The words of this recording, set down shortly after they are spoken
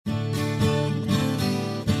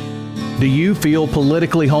Do you feel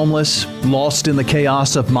politically homeless, lost in the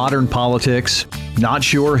chaos of modern politics, not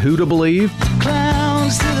sure who to believe?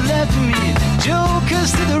 Clowns to the left of me,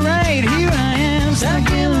 jokers to the right. Here I am, stuck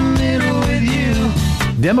in the middle with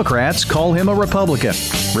you. Democrats call him a Republican.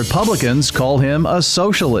 Republicans call him a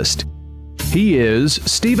socialist. He is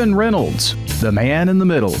Stephen Reynolds, the man in the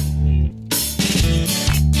middle.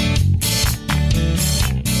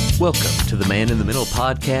 Welcome to the Man in the Middle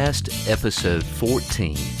podcast, episode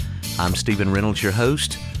 14. I'm Stephen Reynolds, your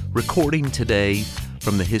host, recording today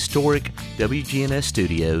from the historic WGNS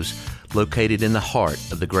studios located in the heart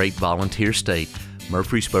of the great volunteer state,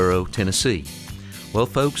 Murfreesboro, Tennessee. Well,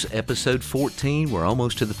 folks, episode 14, we're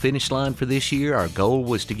almost to the finish line for this year. Our goal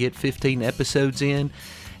was to get 15 episodes in,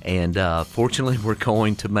 and fortunately, we're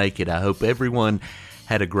going to make it. I hope everyone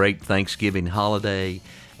had a great Thanksgiving holiday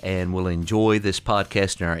and will enjoy this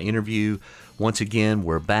podcast and our interview. Once again,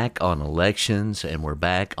 we're back on elections, and we're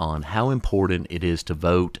back on how important it is to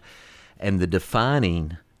vote and the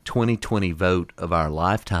defining 2020 vote of our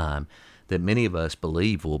lifetime that many of us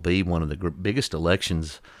believe will be one of the biggest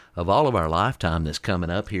elections of all of our lifetime that's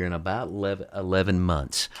coming up here in about 11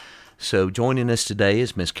 months. So joining us today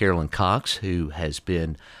is Miss Carolyn Cox, who has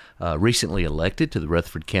been recently elected to the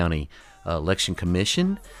Rutherford County Election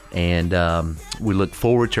Commission, and we look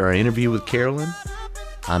forward to our interview with Carolyn.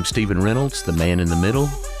 I'm Stephen Reynolds, the man in the middle,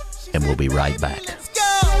 and we'll be right back.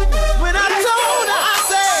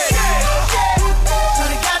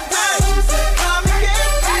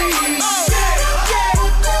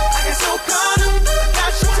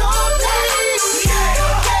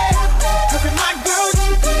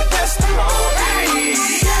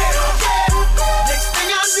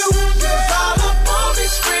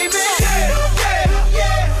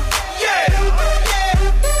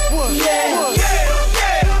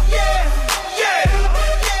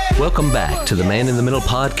 Welcome back to the Man in the Middle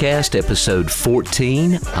podcast, episode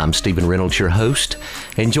 14. I'm Stephen Reynolds, your host,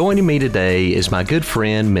 and joining me today is my good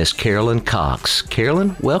friend, Miss Carolyn Cox.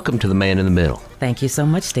 Carolyn, welcome to the Man in the Middle. Thank you so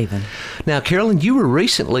much, Stephen. Now, Carolyn, you were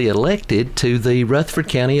recently elected to the Rutherford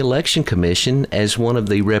County Election Commission as one of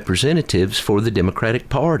the representatives for the Democratic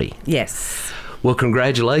Party. Yes. Well,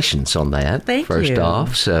 congratulations on that. Thank you. First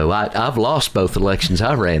off, so I've lost both elections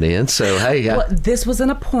I ran in, so hey. Well, this was an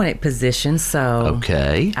appointed position, so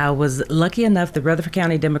okay. I was lucky enough the Rutherford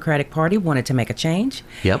County Democratic Party wanted to make a change.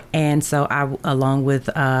 Yep. And so I, along with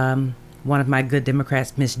one of my good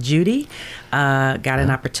Democrats, Miss Judy, got an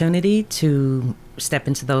opportunity to step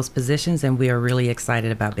into those positions, and we are really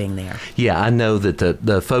excited about being there. Yeah, I know that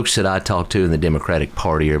the folks that I talked to in the Democratic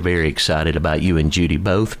Party are very excited about you and Judy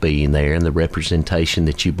both being there and the representation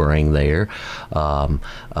that you bring there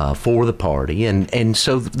for the party. And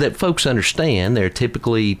so that folks understand there are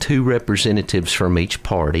typically two representatives from each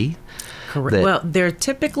party. Correct. Well, there are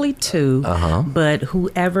typically two, but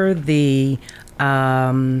whoever the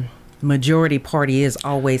majority party is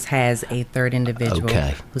always has a third individual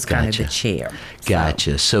who's kind of the chair.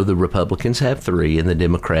 Gotcha. So the Republicans have three and the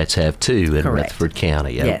Democrats have two in Rutherford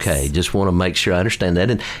County. Yes. Okay. Just want to make sure I understand that.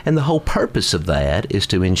 And the whole purpose of that is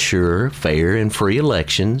to ensure fair and free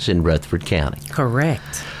elections in Rutherford County.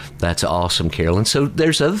 Correct. That's awesome, Carolyn. So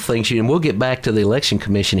there's other things, and we'll get back to the Election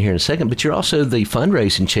Commission here in a second, but you're also the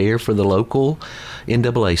fundraising chair for the local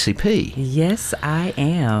NAACP. Yes, I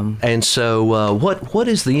am. And so what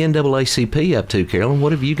is the NAACP up to, Carolyn?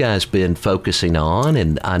 What have you guys been focusing on?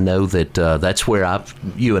 And I know that that's where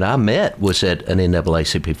you and I met, was at an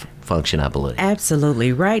NAACP function, I believe.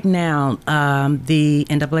 Absolutely. Right now, the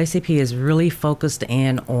NAACP is really focused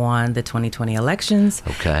in on the 2020 elections,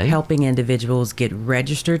 helping individuals get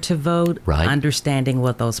registered to vote, understanding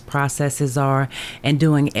what those processes are, and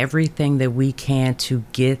doing everything that we can to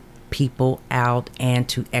get people out and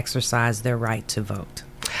to exercise their right to vote.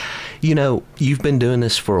 You know, you've been doing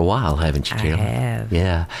this for a while, haven't you, Carolyn? I have.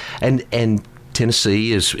 Yeah. And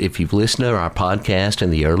Tennessee is, if you've listened to our podcast in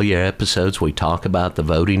the earlier episodes, we talk about the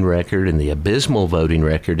voting record and the abysmal voting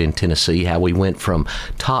record in Tennessee, how we went from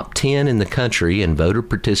top 10 in the country in voter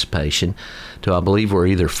participation to, I believe, we're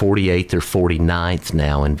either 48th or 49th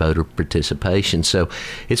now in voter participation. So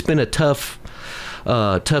it's been a tough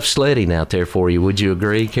sledding out there for you. Would you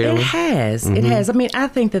agree, Carolyn? It has. Mm-hmm. It has. I mean, I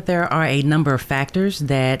think that there are a number of factors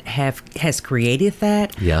that has created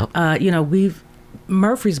that. Yeah.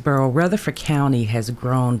 Murfreesboro, Rutherford County has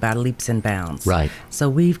grown by leaps and bounds. Right. So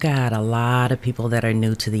we've got a lot of people that are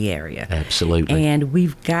new to the area. Absolutely. And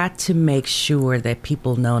we've got to make sure that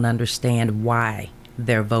people know and understand why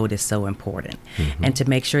their vote is so important. Mm-hmm. And to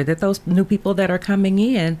make sure that those new people that are coming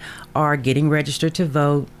in are getting registered to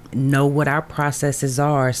vote, know what our processes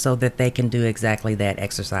are so that they can do exactly that,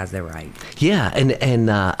 exercise their right. Yeah,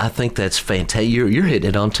 and I think that's fantastic. You're hitting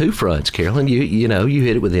it on two fronts, Carolyn. You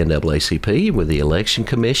hit it with the NAACP, with the Election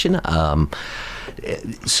Commission.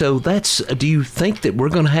 So do you think that we're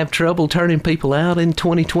going to have trouble turning people out in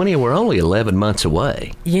 2020? We're only 11 months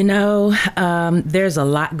away. There's a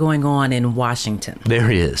lot going on in Washington.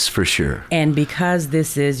 There is, for sure. And because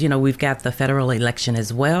this is, we've got the federal election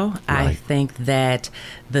as well, right. I think that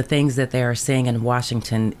the things that they are seeing in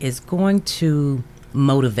Washington is going to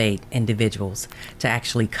motivate individuals to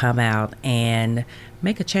actually come out and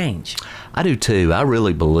make a change. I do too. I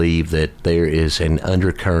really believe that there is an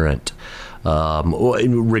undercurrent.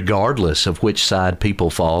 Regardless of which side people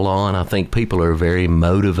fall on, I think people are very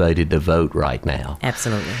motivated to vote right now.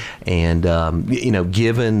 Absolutely. And,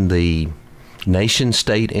 given the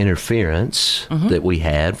nation-state interference that we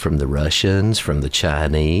had from the Russians, from the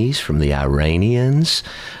Chinese, from the Iranians,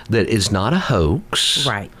 that is not a hoax.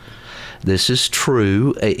 Right. This is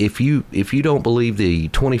true. If you don't believe the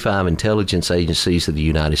 25 intelligence agencies of the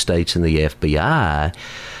United States and the FBI,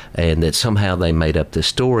 and that somehow they made up this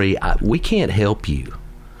story, we can't help you.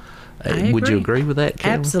 Would you agree with that,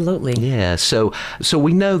 Carolyn? Absolutely. Yeah. So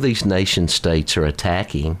we know these nation states are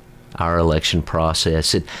attacking our election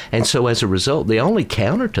process, and so as a result, the only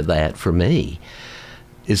counter to that for me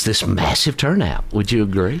is this massive turnout. Would you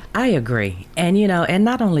agree? I agree. And, and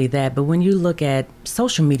not only that, but when you look at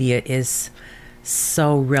social media is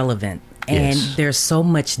so relevant. And yes. There's so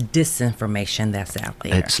much disinformation that's out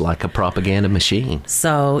there. It's like a propaganda machine.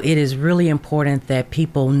 So it is really important that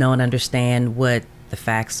people know and understand what the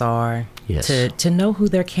facts are, yes. to know who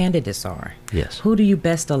their candidates are. Yes. Who do you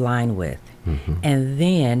best align with? Mm-hmm. And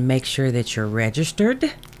then make sure that you're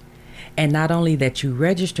registered. And not only that you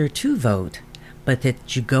register to vote, but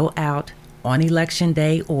that you go out on election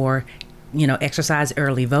day or exercise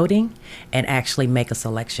early voting and actually make a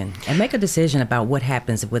selection and make a decision about what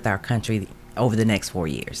happens with our country over the next 4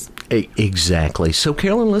 years. Exactly. So,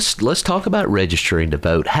 Carolyn, let's talk about registering to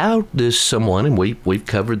vote. How does someone, and we've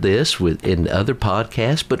covered this in other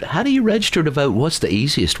podcasts, but how do you register to vote? What's the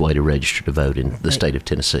easiest way to register to vote in the state of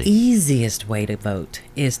Tennessee? Easiest way to vote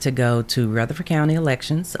is to go to Rutherford County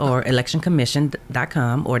Elections or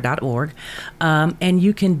electioncommission.com or .org, and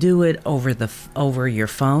you can do it over your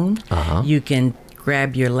phone. Uh-huh. You can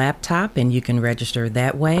grab your laptop and you can register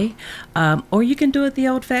that way, or you can do it the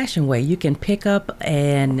old-fashioned way. You can pick up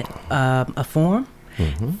a form,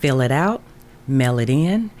 mm-hmm. fill it out, mail it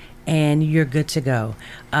in, and you're good to go.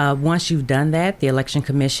 Once you've done that, the Election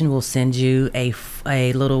Commission will send you a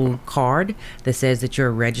little card that says that you're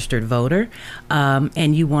a registered voter,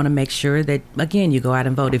 and you want to make sure that, again, you go out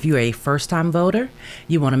and vote. If you're a first-time voter,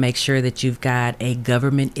 you want to make sure that you've got a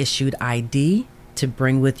government-issued ID to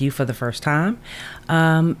bring with you for the first time,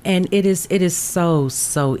 and it is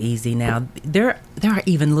so easy now. There are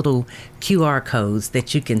even little QR codes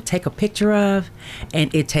that you can take a picture of,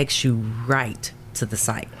 and it takes you right to the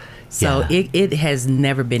site. So yeah. It has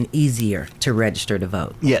never been easier to register to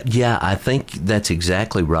vote. Yeah, I think that's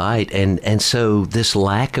exactly right. And so this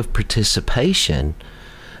lack of participation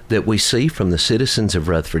that we see from the citizens of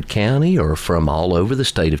Rutherford County or from all over the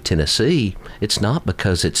state of Tennessee, it's not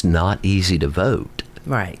because it's not easy to vote.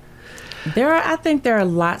 Right. I think there are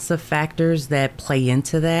lots of factors that play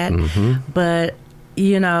into that, mm-hmm. but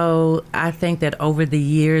I think that over the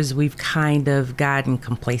years we've kind of gotten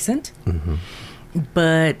complacent, mm-hmm.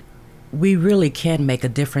 but we really can make a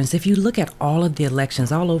difference. If you look at all of the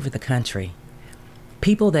elections all over the country,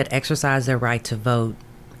 people that exercise their right to vote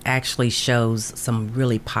actually shows some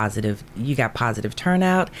really positive, you got positive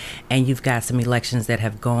turnout, and you've got some elections that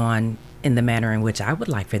have gone in the manner in which I would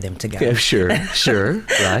like for them to go. Yeah, sure,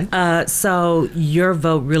 right. So your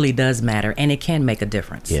vote really does matter, and it can make a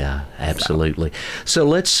difference. Yeah, absolutely. So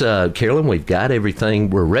let's, Carolyn, we've got everything.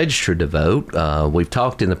 We're registered to vote. We've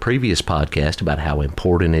talked in the previous podcast about how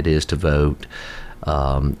important it is to vote,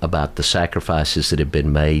 about the sacrifices that have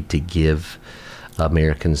been made to give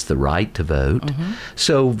Americans the right to vote. Mm-hmm.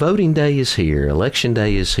 So voting day is here. Election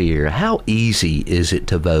day is here. How easy is it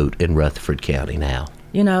to vote in Rutherford County now?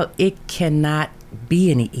 It cannot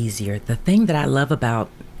be any easier. The thing that I love about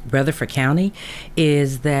Rutherford County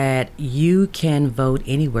is that you can vote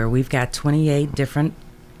anywhere. We've got 28 different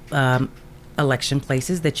election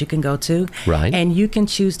places that you can go to. Right. And you can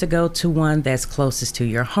choose to go to one that's closest to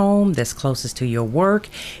your home, that's closest to your work.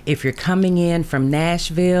 If you're coming in from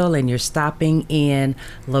Nashville and you're stopping in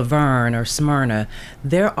Laverne or Smyrna,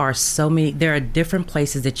 there are different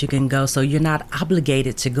places that you can go, so you're not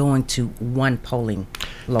obligated to going to one polling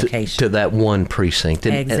location. To that one precinct.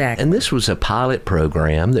 Exactly. And this was a pilot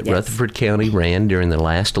program that Yes. Rutherford County ran during the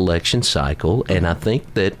last election cycle, and I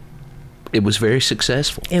think that it was very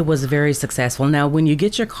successful. It was very successful. Now, when you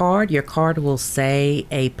get your card will say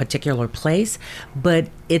a particular place, but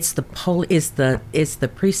it's the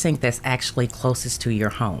precinct that's actually closest to your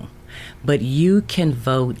home. But you can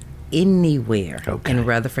vote anywhere in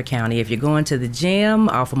Rutherford County. If you're going to the gym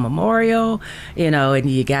off of Memorial, and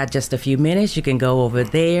you got just a few minutes, you can go over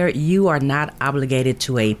there. You are not obligated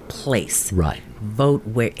to a place. Right. Vote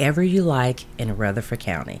wherever you like in Rutherford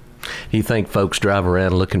County. Do you think folks drive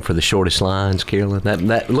around looking for the shortest lines, Carolyn?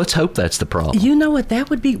 Let's hope that's the problem. You know what that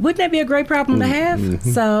would be? Wouldn't that be a great problem to have? Mm-hmm.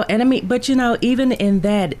 So, and I mean, but even in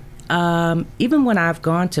that, even when I've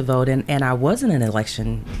gone to vote and I wasn't an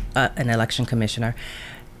election commissioner,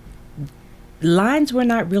 lines were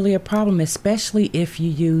not really a problem, especially if you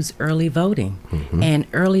use early voting. Mm-hmm. And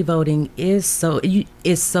early voting is so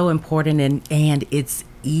important, and it's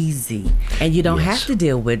easy, and you don't have to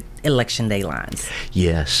deal with election day lines.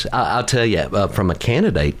 Yes, I'll tell you, from a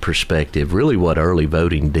candidate perspective, really what early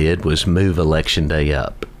voting did was move election day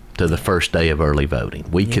up to the first day of early voting.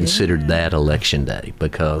 We considered that election day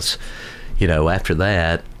because, after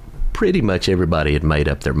that, pretty much everybody had made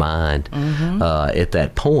up their mind at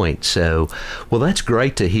that point. So, well, that's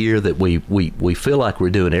great to hear that we feel like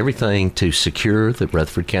we're doing everything to secure the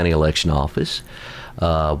Rutherford County election office.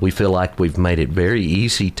 We feel like we've made it very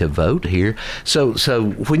easy to vote here. So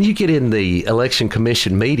when you get in the election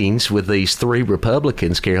commission meetings with these three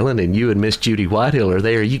Republicans, Carolyn, and you and Miss Judy Whitehill are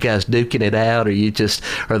there, are you guys duking it out, or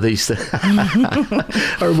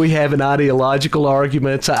are we having ideological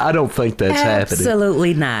arguments? I don't think that's happening.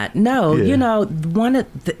 Absolutely not. No,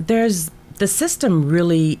 the system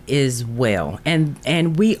really is well,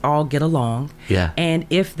 and we all get along. Yeah. And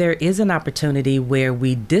if there is an opportunity where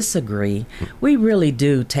we disagree, we really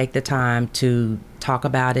do take the time to talk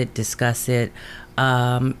about it, discuss it,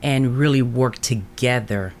 and really work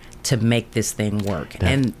together to make this thing work.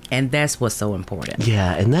 And that's what's so important.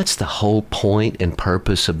 Yeah, and that's the whole point and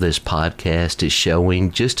purpose of this podcast, is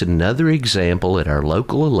showing just another example at our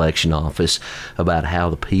local election office about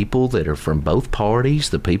how the people that are from both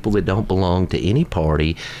parties, the people that don't belong to any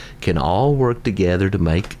party, can all work together to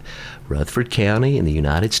make Rutherford County and the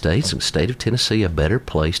United States and the state of Tennessee a better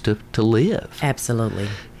place to live. Absolutely.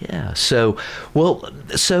 Yeah. So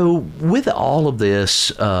with all of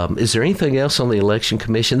this, is there anything else on the election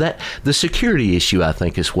commission? That the security issue, I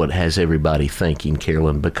think, is what has everybody thinking,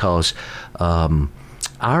 Carolyn, because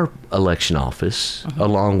our election office,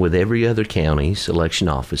 along with every other county's election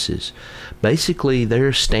offices, basically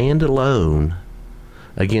they're standalone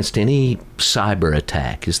against any cyber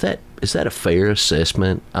attack. Is that a fair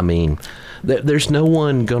assessment? I mean, there's no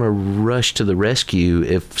one going to rush to the rescue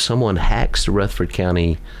if someone hacks the Rutherford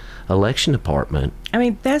County Election Department. I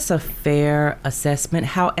mean, that's a fair assessment.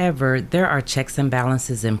 However, there are checks and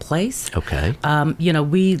balances in place. Okay.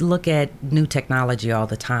 We look at new technology all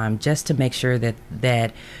the time just to make sure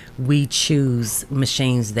that we choose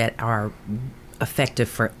machines that are effective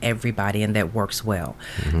for everybody and that works well.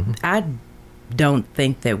 Mm-hmm. I don't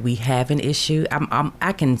think that we have an issue.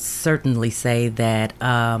 I can certainly say that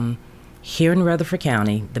here in Rutherford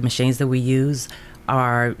County, the machines that we use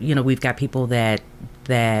are, we've got people that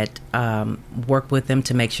work with them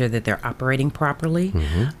to make sure that they're operating properly.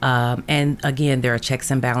 Mm-hmm. And again, there are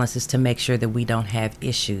checks and balances to make sure that we don't have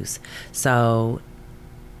issues. So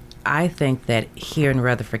I think that here in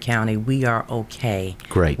Rutherford County, we are okay.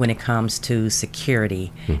 Great. When it comes to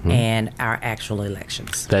security and our actual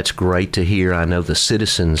elections. That's great to hear. I know the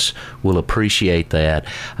citizens will appreciate that.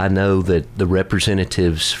 I know that the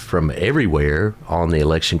representatives from everywhere on the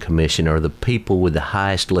election commission are the people with the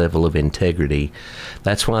highest level of integrity.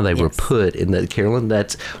 That's why they were put in that, Carolyn,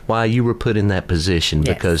 that's why you were put in that position,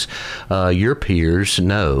 because your peers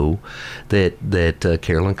know that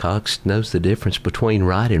Carolyn Cox knows the difference between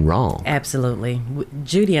right and wrong. Absolutely.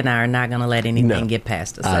 Judy and I are not going to let anything get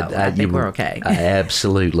past us. So I think we're okay.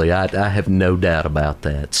 Absolutely. I have no doubt about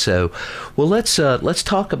that. So, well, let's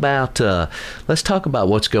talk about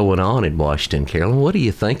what's going on in Washington, Carolyn. What do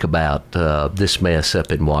you think about this mess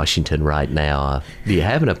up in Washington right now? Do you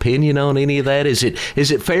have an opinion on any of that? Is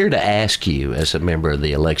it fair to ask you, as a member of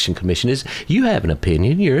the election commission, you have an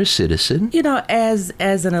opinion? You're a citizen. As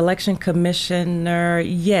an election commissioner,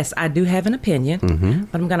 yes, I do have an opinion,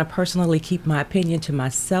 but I'm going to personally keep my opinion to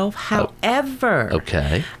myself. However,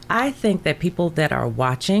 I think that people that are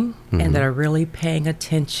watching and that are really paying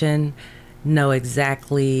attention know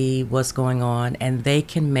exactly what's going on, and they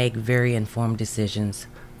can make very informed decisions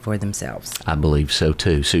for themselves. I believe so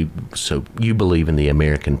too. So you believe in the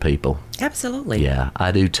American people? Absolutely. Yeah,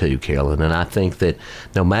 I do too, Carolyn. And I think that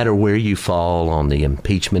no matter where you fall on the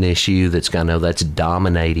impeachment issue, that's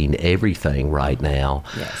dominating everything right now.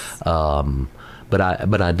 Yes. But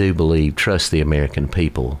I do believe, trust the American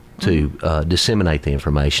people to disseminate the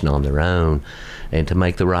information on their own and to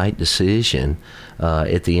make the right decision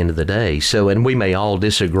at the end of the day. So, and we may all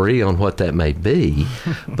disagree on what that may be,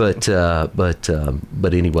 but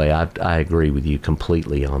anyway, I agree with you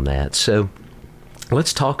completely on that. So,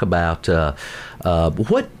 let's talk about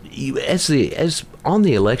what you, as an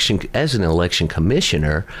election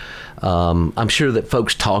commissioner. I'm sure that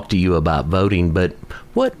folks talk to you about voting, but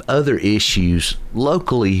what other issues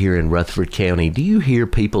locally here in Rutherford County do you hear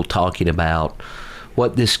people talking about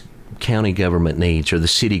what this county government needs or the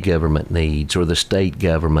city government needs or the state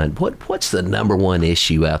government? What's the number one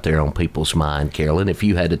issue out there on people's mind, Carolyn, if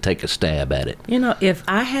you had to take a stab at it? If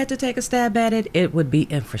I had to take a stab at it, it would be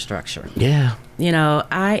infrastructure. Yeah.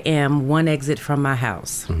 I am one exit from my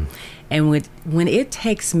house. And when it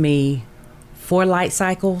takes me 4 light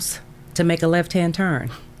cycles to make a left-hand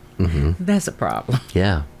turn, that's a problem.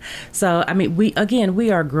 Yeah. So,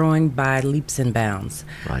 we are growing by leaps and bounds.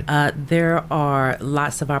 Right. There are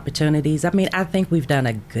lots of opportunities. I think we've done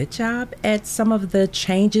a good job at some of the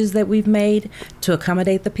changes that we've made to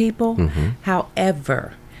accommodate the people.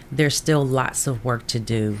 However, there's still lots of work to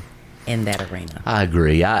do in that arena. I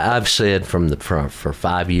agree. I've said for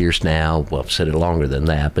 5 years now, well, I've said it longer than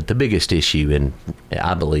that, but the biggest issue,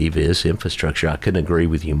 I believe, is infrastructure. I couldn't agree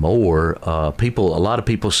with you more. A lot of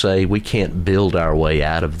people say we can't build our way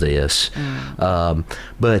out of this,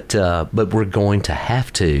 but we're going to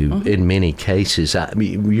have to in many cases.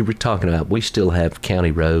 You were talking about we still have county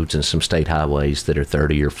roads and some state highways that are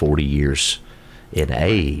 30 or 40 years in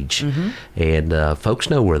age, and folks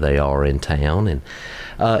know where they are in town. And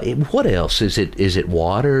what else is it? Is it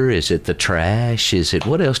water? Is it the trash?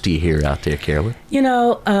 What else do you hear out there, Carolyn?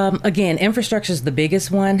 Again, infrastructure is the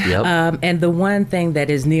biggest one. Yep. And the one thing that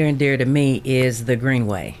is near and dear to me is the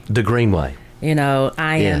Greenway. The Greenway.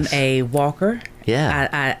 I am a walker. Yeah.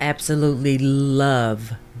 I absolutely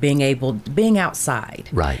love being outside.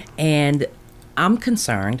 Right. And I'm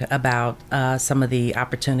concerned about some of the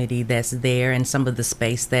opportunity that's there and some of the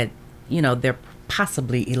space that, they're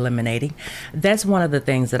possibly eliminating. That's one of the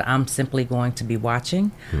things that I'm simply going to be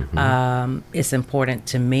watching. It's important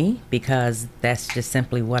to me because that's just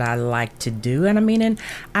simply what I like to do. And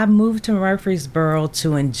I moved to Murfreesboro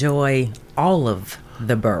to enjoy all of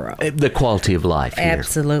the borough. The quality of life here.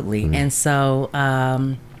 Absolutely. And so...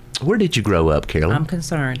 where did you grow up, Carolyn? I'm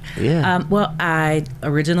concerned. Yeah.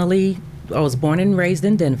 I was born and raised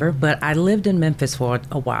in Denver, but I lived in Memphis for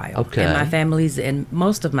a while. Okay. And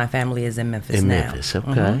most of my family is in Memphis now. Memphis,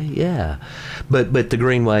 okay, yeah. But the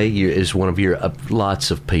Greenway is one of your,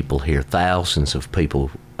 lots of people here, thousands of people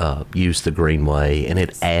use the Greenway, and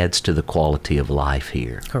it adds to the quality of life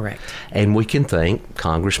here. Correct. And we can thank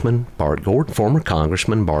former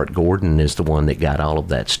Congressman Bart Gordon is the one that got all of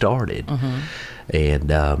that started.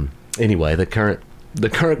 And anyway, the current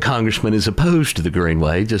congressman is opposed to the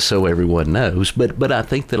Greenway, just so everyone knows. But I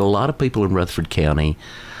think that a lot of people in Rutherford County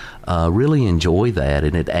really enjoy that,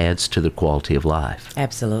 and it adds to the quality of life.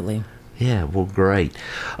 Absolutely. Yeah, well, great.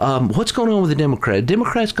 What's going on with the Democrats?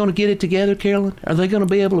 Democrats going to get it together, Carolyn? Are they going to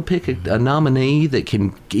be able to pick a nominee that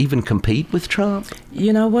can even compete with Trump?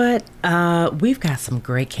 You know what? We've got some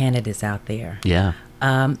great candidates out there. Yeah.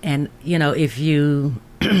 And, if you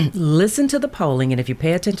listen to the polling and if you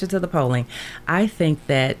pay attention to the polling, I think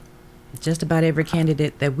that just about every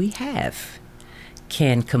candidate that we have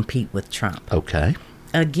can compete with Trump. Okay.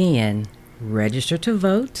 Again, register to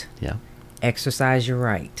vote. Yeah. Exercise your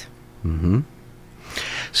right.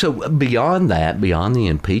 So beyond the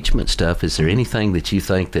impeachment stuff, is there anything that you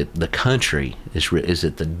think that the country is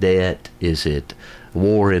it the debt? Is it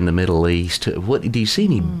war in the Middle East? What do you see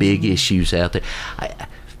any big issues out there?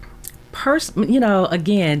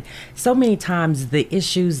 Again, so many times the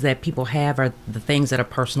issues that people have are the things that are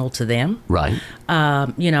personal to them. Right.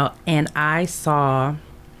 And I saw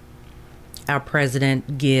our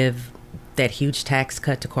president give that huge tax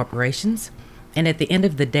cut to corporations. And at the end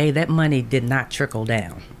of the day, that money did not trickle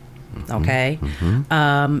down. Okay.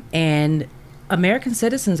 And American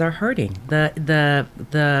citizens are hurting.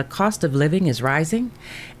 The cost of living is rising,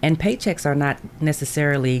 and paychecks are not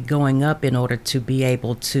necessarily going up in order to be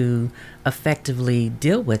able to effectively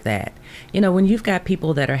deal with that. When you've got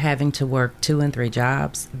people that are having to work 2 and 3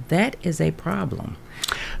 jobs, that is a problem.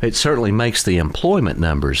 It certainly makes the employment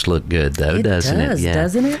numbers look good, though, doesn't it? Yeah.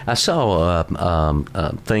 Doesn't it? I saw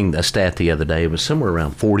a stat the other day. It was somewhere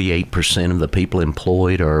around 48% of the people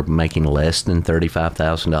employed are making less than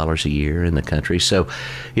 $35,000 a year in the country. So,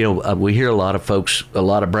 we hear a lot of folks, a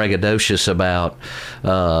lot of braggadocious about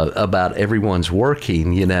everyone's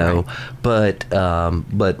working, Right. but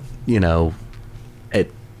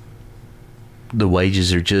the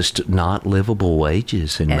wages are just not livable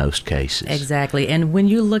wages in most cases. Exactly. And when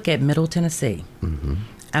you look at Middle Tennessee,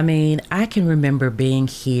 I can remember being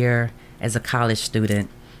here as a college student,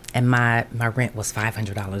 and my rent was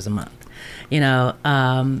 $500 a month.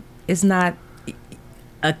 It's not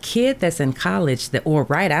a kid that's in college or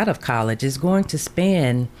right out of college is going to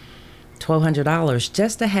spend $1,200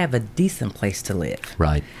 just to have a decent place to live.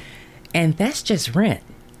 Right. And that's just rent.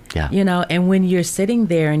 Yeah. And when you're sitting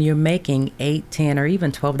there and you're making $8, $10, or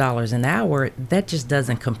even $12 an hour, that just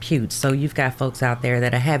doesn't compute. So you've got folks out there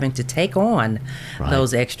that are having to take on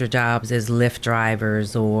those extra jobs as Lyft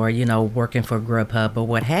drivers or, working for Grubhub or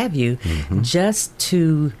what have you, just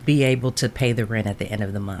to be able to pay the rent at the end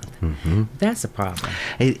of the month. That's a problem.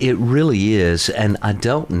 It really is. And I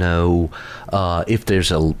don't know if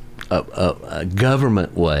there's a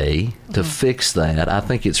government way to fix that. I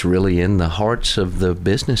think it's really in the hearts of the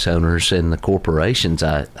business owners and the corporations.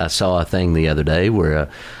 I saw a thing the other day where a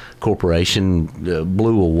corporation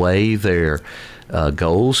blew away their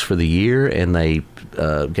goals for the year, and they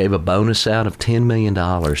gave a bonus out of $10 million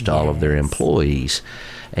to all of their employees.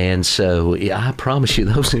 And so I promise you,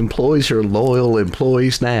 those employees are loyal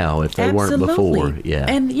employees now if they weren't before. Yeah.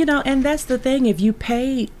 And, and that's the thing. If you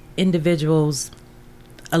pay individuals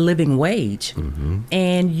a living wage, and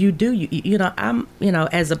I'm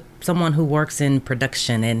as someone who works in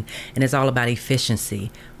production and it's all about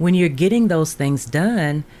efficiency, when you're getting those things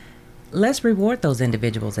done, let's reward those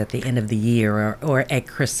individuals at the end of the year or at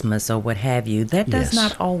Christmas or what have you. That does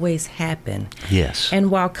not always happen. Yes. And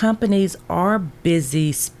while companies are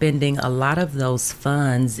busy spending a lot of those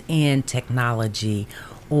funds in technology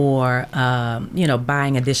or,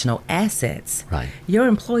 buying additional assets, right, your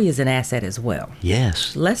employee is an asset as well.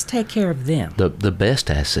 Yes. Let's take care of them. The best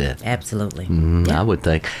asset. Absolutely. I would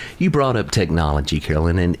think. You brought up technology,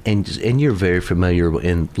 Carolyn, and you're very familiar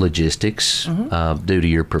in logistics due to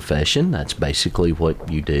your profession. That's basically what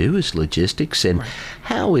you do is logistics. And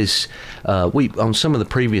how is, on some of the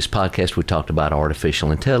previous podcasts, we talked about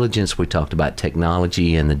artificial intelligence. We talked about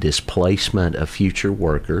technology and the displacement of future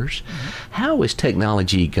workers. How is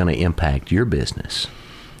technology going to impact your business?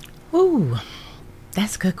 Ooh,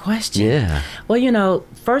 that's a good question. Yeah. Well,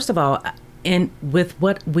 first of all, with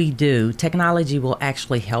what we do, technology will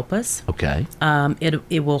actually help us. Okay.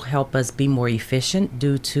 It will help us be more efficient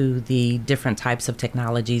due to the different types of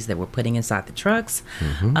technologies that we're putting inside the trucks.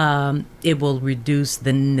 It will reduce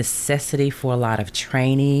the necessity for a lot of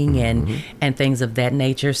training and things of that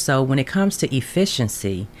nature. So when it comes to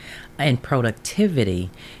efficiency and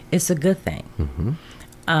productivity, it's a good thing.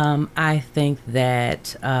 I think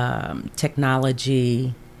that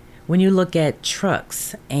technology, when you look at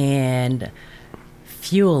trucks and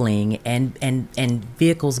fueling and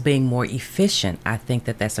vehicles being more efficient, I think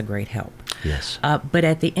that that's a great help. Yes. But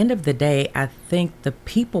at the end of the day, I think the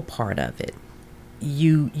people part of it,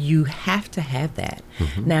 you have to have that.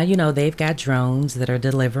 Now, they've got drones that are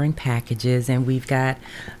delivering packages, and we've got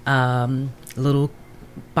little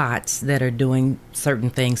bots that are doing certain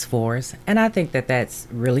things for us, and I think that that's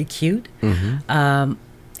really cute. And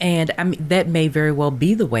that may very well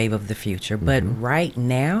be the wave of the future, but right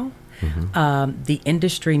now the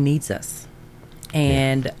industry needs us,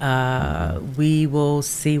 and we will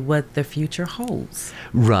see what the future holds.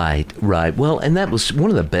 Right. Well, and that was one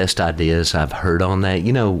of the best ideas I've heard on that.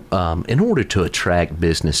 In order to attract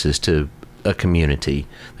businesses to a community,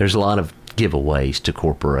 there's a lot of giveaways to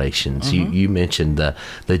corporations. You mentioned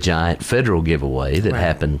the giant federal giveaway that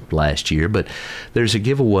happened last year, but there's a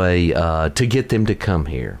giveaway to get them to come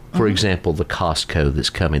here. For example, the Costco that's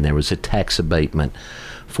coming. There was a tax abatement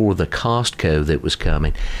for the Costco that was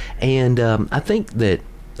coming. And I think that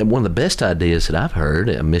one of the best ideas that I've heard,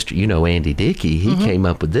 Andy Dickey, he came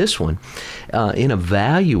up with this one, in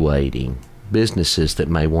evaluating businesses that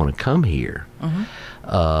may want to come here.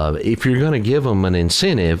 If you're going to give them an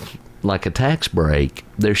incentive, like a tax break,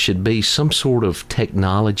 there should be some sort of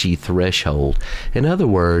technology threshold. In other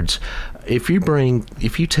words, if you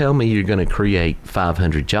tell me you're going to create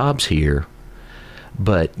 500 jobs here,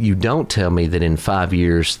 But you don't tell me that in 5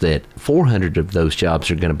 years that 400 of those jobs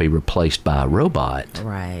are going to be replaced by a robot.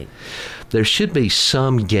 Right. There should be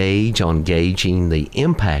some gauge on gauging the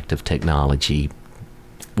impact of technology.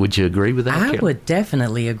 Would you agree with that, I Carolyn? would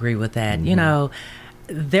definitely agree with that. Mm-hmm. You know,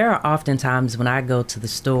 there are often times when I go to the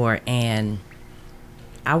store and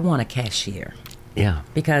I want a cashier. Yeah.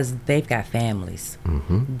 Because they've got families.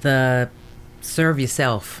 Mm-hmm. The serve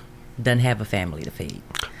yourself doesn't have a family to feed.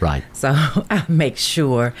 Right. So I make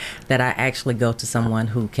sure that I actually go to someone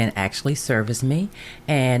who can actually service me.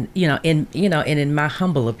 And, in my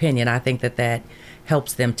humble opinion, I think that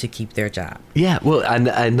helps them to keep their job. Yeah. Well,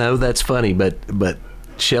 I know that's funny, but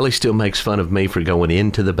Shelley still makes fun of me for going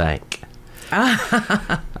into the bank.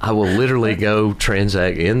 I will literally go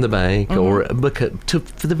transact in the bank, mm-hmm.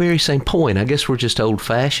 For the very same point. I guess we're just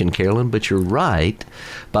old-fashioned, Carolyn, but you're right.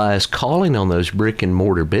 By us calling on those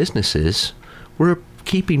brick-and-mortar businesses, we're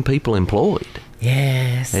keeping people employed.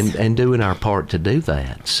 Yes. And doing our part to do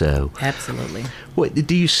that. So absolutely. What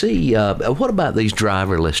do you see? What about these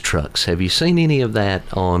driverless trucks? Have you seen any of that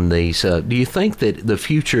on these? Do you think that the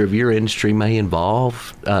future of your industry may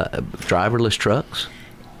involve driverless trucks?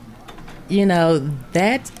 You know,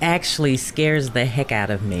 that actually scares the heck out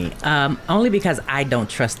of me, only because I don't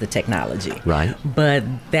trust the technology. Right. But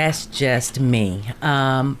that's just me.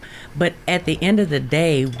 But at the end of the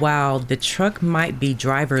day, while the truck might be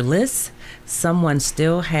driverless, someone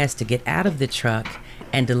still has to get out of the truck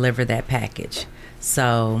and deliver that package.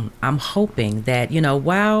 So I'm hoping that,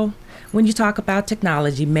 when you talk about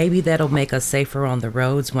technology, maybe that'll make us safer on the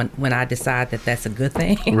roads when I decide that that's a good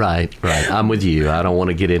thing. Right. I'm with you. I don't want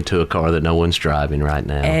to get into a car that no one's driving right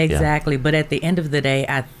now. Exactly. Yeah. But at the end of the day,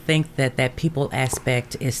 I think that people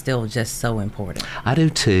aspect is still just so important. I do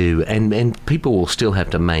too. And people will still have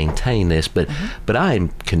to maintain this, but I am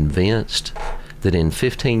convinced that in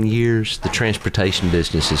 15 years, the transportation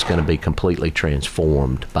business is going to be completely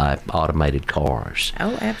transformed by automated cars.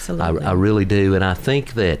 Oh, absolutely. I really do. And I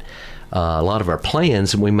think that a lot of our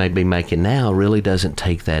plans that we may be making now really doesn't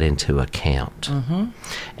take that into account. Mm-hmm.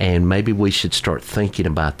 And maybe we should start thinking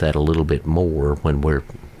about that a little bit more when we're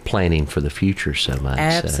planning for the future so much.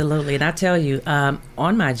 Absolutely. And I tell you,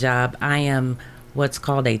 on my job, I am what's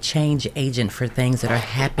called a change agent for things that are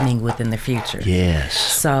happening within the future. Yes.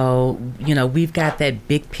 So, we've got that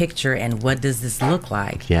big picture and what does this look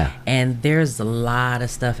like? Yeah. And there's a lot of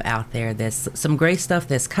stuff out there. There's some great stuff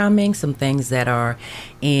that's coming, some things that are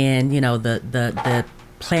in, the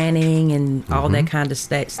planning and all that kind of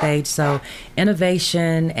stage. So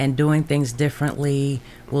innovation and doing things differently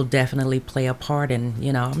will definitely play a part. And,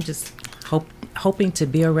 I'm just hoping to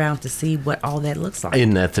be around to see what all that looks like.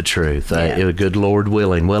 Isn't that the truth? Yeah. Good Lord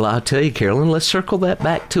willing. Well, I'll tell you, Carolyn, let's circle that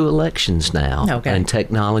back to elections now. Okay. And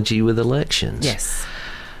technology with elections. Yes.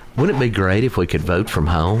 Wouldn't it be great if we could vote from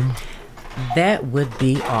home? That would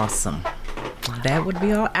be awesome. That would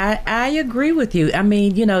be all. I agree with you. I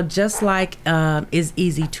mean, just like it's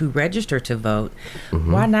easy to register to vote,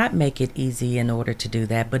 why not make it easy in order to do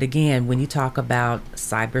that? But again, when you talk about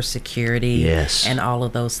cybersecurity and all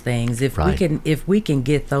of those things, if we can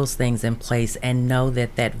get those things in place and know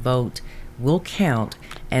that vote will count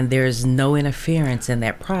and there's no interference in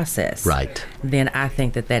that process, right, then I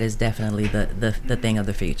think that is definitely the thing of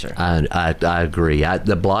the future. I agree.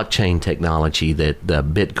 The blockchain technology, that the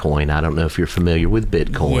Bitcoin, I don't know if you're familiar with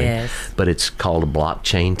Bitcoin, but it's called a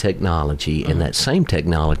blockchain technology, and that same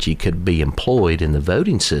technology could be employed in the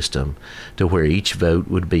voting system to where each vote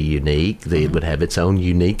would be unique. It would have its own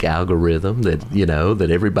unique algorithm that, that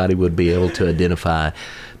everybody would be able to identify.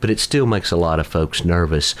 But it still makes a lot of folks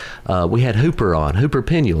nervous. We had Hooper on, Hooper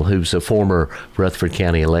Peniel, who's a former Rutherford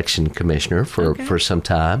County election commissioner for some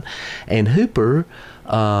time. And Hooper,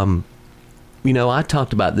 I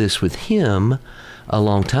talked about this with him a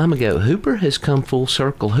long time ago. Hooper has come full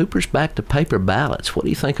circle. Hooper's back to paper ballots. What do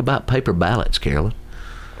you think about paper ballots, Carolyn?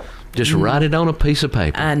 Just write it on a piece of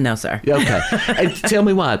paper. No, sir. Okay. And tell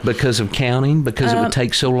me why. Because of counting? Because it would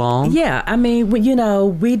take so long? Yeah. I mean,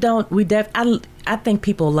 I think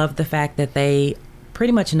people love the fact that they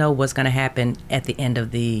pretty much know what's going to happen at the end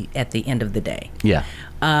of the day. Yeah.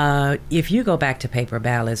 If you go back to paper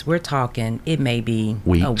ballots, we're talking it may be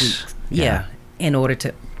weeks. A week. Yeah. In order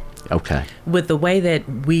to. Okay. With the way that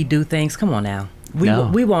we do things, come on now.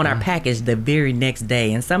 We want our package the very next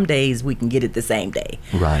day, and some days we can get it the same day.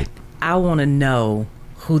 Right. I want to know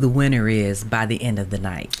who the winner is by the end of the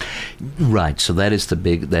night. Right. So that is the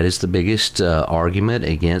biggest argument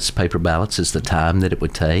against paper ballots, is the time that it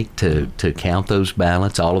would take to count those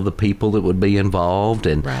ballots, all of the people that would be involved,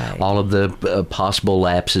 and all of the possible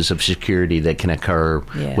lapses of security that can occur.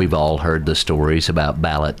 Yeah. We've all heard the stories about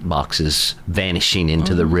ballot boxes vanishing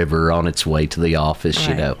into the river on its way to the office,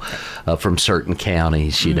 from certain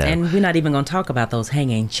counties, And we're not even going to talk about those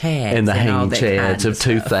hanging chads. And the hanging chads of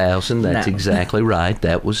 2000. That's exactly right.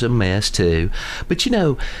 That was a mess too. But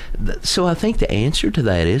so I think the answer to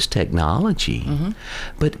that is technology.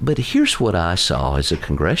 But here's what I saw as a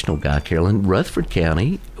congressional guy, Carolyn. Rutherford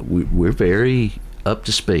County, we're very up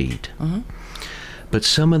to speed. But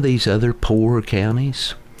some of these other poorer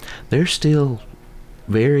counties, they're still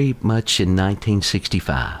very much in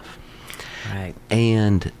 1965. Right.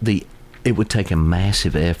 And it would take a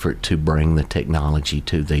massive effort to bring the technology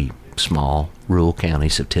to the small rural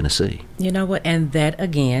counties of Tennessee. You know what? And that,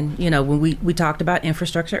 again, when we talked about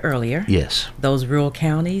infrastructure earlier. Yes. Those rural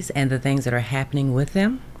counties and the things that are happening with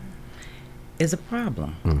them is a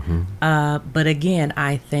problem. But again,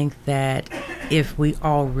 I think that if we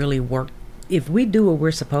all really work, if we do what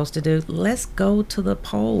we're supposed to do, let's go to the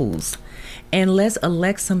polls and let's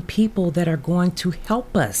elect some people that are going to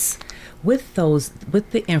help us with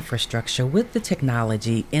the infrastructure, with the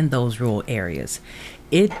technology in those rural areas.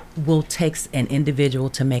 It will take an individual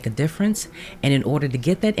to make a difference. And in order to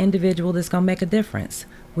get that individual that's going to make a difference,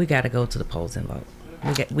 we got to go to the polls and vote.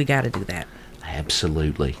 We got to do that.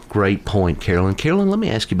 Absolutely. Great point, Carolyn. Carolyn, let me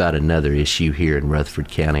ask you about another issue here in Rutherford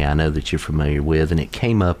County I know that you're familiar with, and it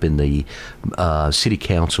came up in the city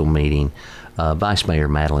council meeting. Vice Mayor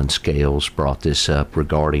Madeline Scales brought this up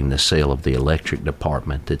regarding the sale of the electric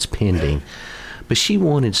department that's pending. But she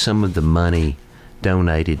wanted some of the money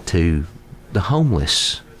donated to the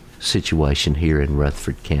homeless situation here in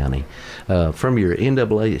Rutherford County. From your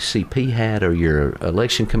NAACP hat or your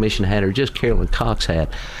election commission hat or just Carolyn Cox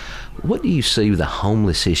hat, what do you see with the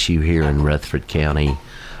homeless issue here in Rutherford County?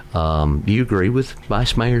 Do you agree with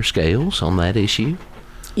Vice Mayor Scales on that issue?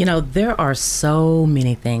 There are so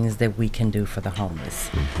many things that we can do for the homeless.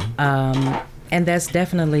 And that's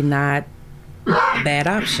definitely not a bad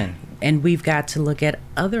option. And we've got to look at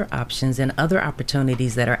other options and other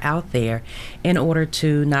opportunities that are out there in order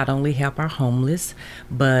to not only help our homeless,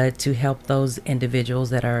 but to help those individuals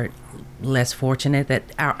that are less fortunate, that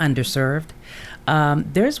are underserved.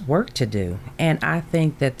 There's work to do. And I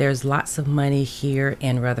think that there's lots of money here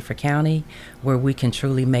in Rutherford County where we can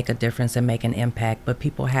truly make a difference and make an impact. But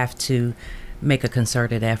people have to make a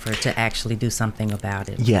concerted effort to actually do something about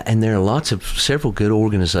it. Yeah, and there are several good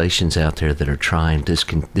organizations out there that are trying this.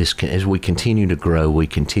 As we continue to grow, we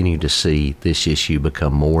continue to see this issue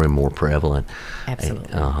become more and more prevalent.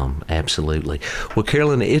 Absolutely. Absolutely. Well,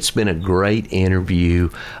 Carolyn, it's been a great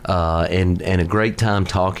interview and a great time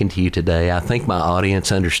talking to you today. I think my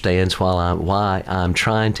audience understands why I'm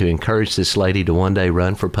trying to encourage this lady to one day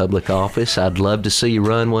run for public office. I'd love to see you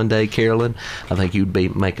run one day, Carolyn. I think you'd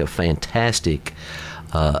make a fantastic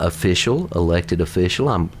elected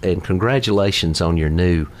official. And congratulations on your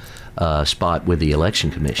new spot with the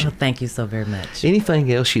Election Commission. Well, thank you so very much.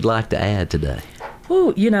 Anything else you'd like to add today?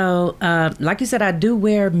 Ooh, like you said, I do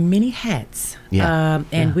wear many hats.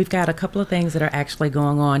 And we've got a couple of things that are actually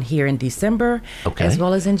going on here in December, as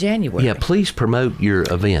well as in January. Yeah, please promote your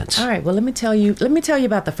events. All right. Well, let me tell you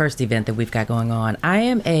about the first event that we've got going on. I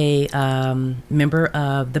am a member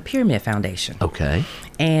of the Pyramid Foundation. Okay.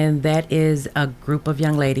 And that is a group of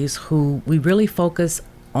young ladies who we really focus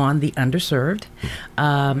on the underserved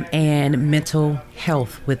and mental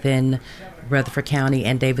health within Rutherford County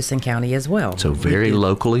and Davidson County as well. So very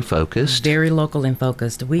locally focused. Very local and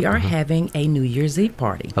focused. We are having a New Year's Eve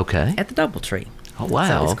party. Okay. At the Doubletree. Oh,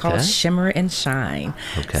 wow. So it's called Shimmer and Shine.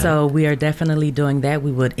 Okay. So we are definitely doing that.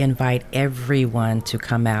 We would invite everyone to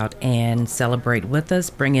come out and celebrate with us,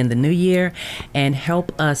 bring in the new year, and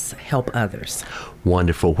help us help others.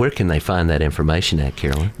 Wonderful. Where can they find that information at,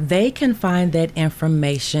 Carolyn? They can find that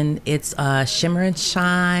information. It's Shimmer and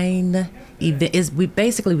Shine event.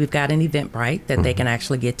 We've got an Eventbrite that they can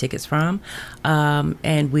actually get tickets from,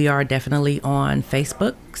 and we are definitely on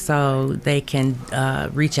Facebook, so they can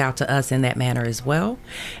reach out to us in that manner as well.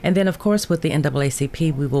 And then, of course, with the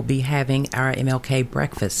NAACP, we will be having our MLK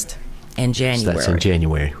breakfast in January. So that's in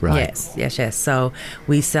January, right? Yes. So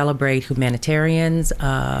we celebrate humanitarians.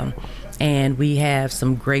 And we have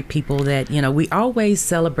some great people that, we always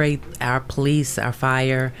celebrate our police, our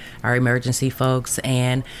fire, our emergency folks,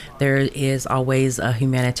 and there is always a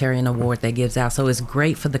humanitarian award that gives out. So it's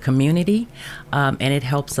great for the community, and it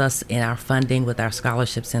helps us in our funding with our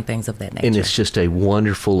scholarships and things of that nature. And it's just a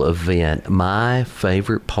wonderful event. My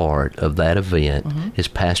favorite part of that event is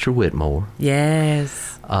Pastor Whitmore.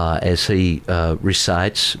 Yes. As he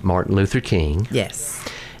recites Martin Luther King. Yes.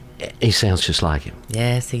 He sounds just like him.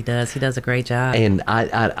 Yes, he does. He does a great job. And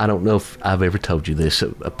I don't know if I've ever told you this.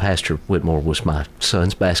 Pastor Whitmore was my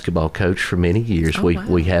son's basketball coach for many years. Oh, wow.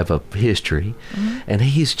 We have a history, and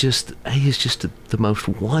he is just the most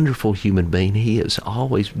wonderful human being. He is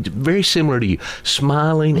always very similar to you,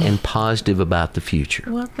 smiling and positive about the future.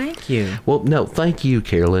 Well, thank you. Well, no, thank you,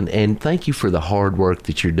 Carolyn, and thank you for the hard work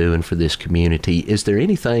that you're doing for this community. Is there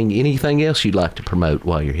anything else you'd like to promote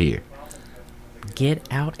while you're here?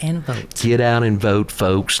 Get out and vote. Get out and vote,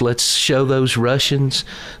 folks. Let's show those Russians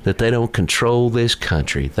that they don't control this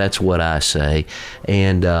country. That's what I say.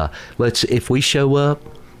 And if we show up,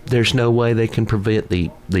 there's no way they can prevent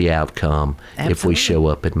the outcome. Absolutely. If we show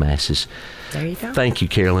up in masses. There you go. Thank you,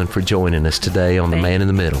 Carolyn, for joining us today on The Man in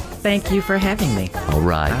the Middle. Thank you for having me. All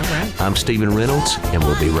right. I'm Stephen Reynolds, and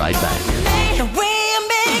we'll be right back. The way you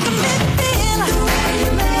make me feel.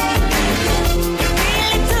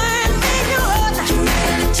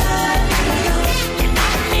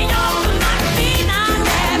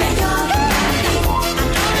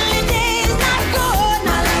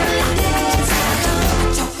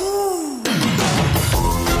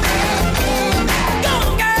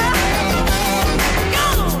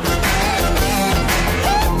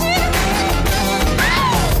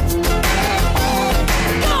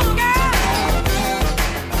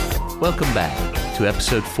 Welcome back to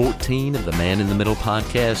episode 14 of the Man in the Middle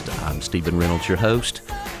podcast. I'm Stephen Reynolds, your host.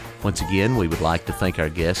 Once again, we would like to thank our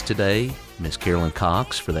guest today, Ms. Carolyn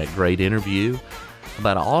Cox, for that great interview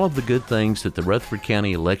about all of the good things that the Rutherford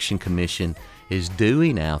County Election Commission is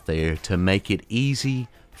doing out there to make it easy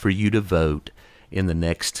for you to vote in the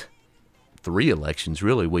next 3 elections.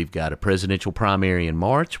 Really, we've got a presidential primary in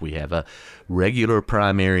March, we have a regular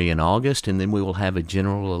primary in August, and then we will have a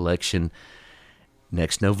general election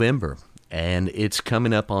next November. And it's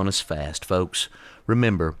coming up on us fast, folks.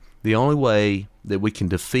 Remember, the only way that we can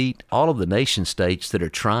defeat all of the nation states that are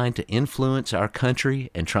trying to influence our country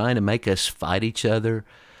and trying to make us fight each other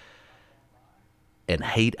and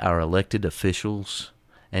hate our elected officials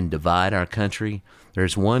and divide our country,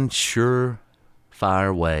 there's one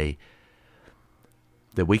surefire way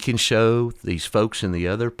that we can show these folks in the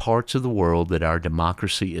other parts of the world that our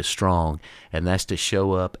democracy is strong, and that's to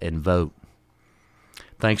show up and vote.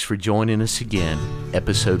 Thanks for joining us again.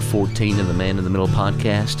 Episode 14 of the Man in the Middle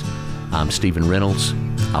podcast. I'm Stephen Reynolds.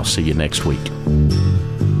 I'll see you next week.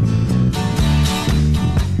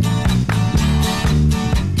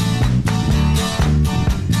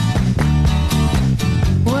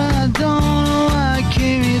 Well, I don't know why I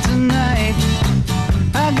came here tonight.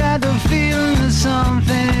 I got the feeling that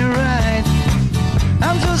something ain't right.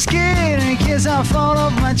 I'm so scared in case I fall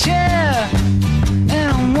off my chair.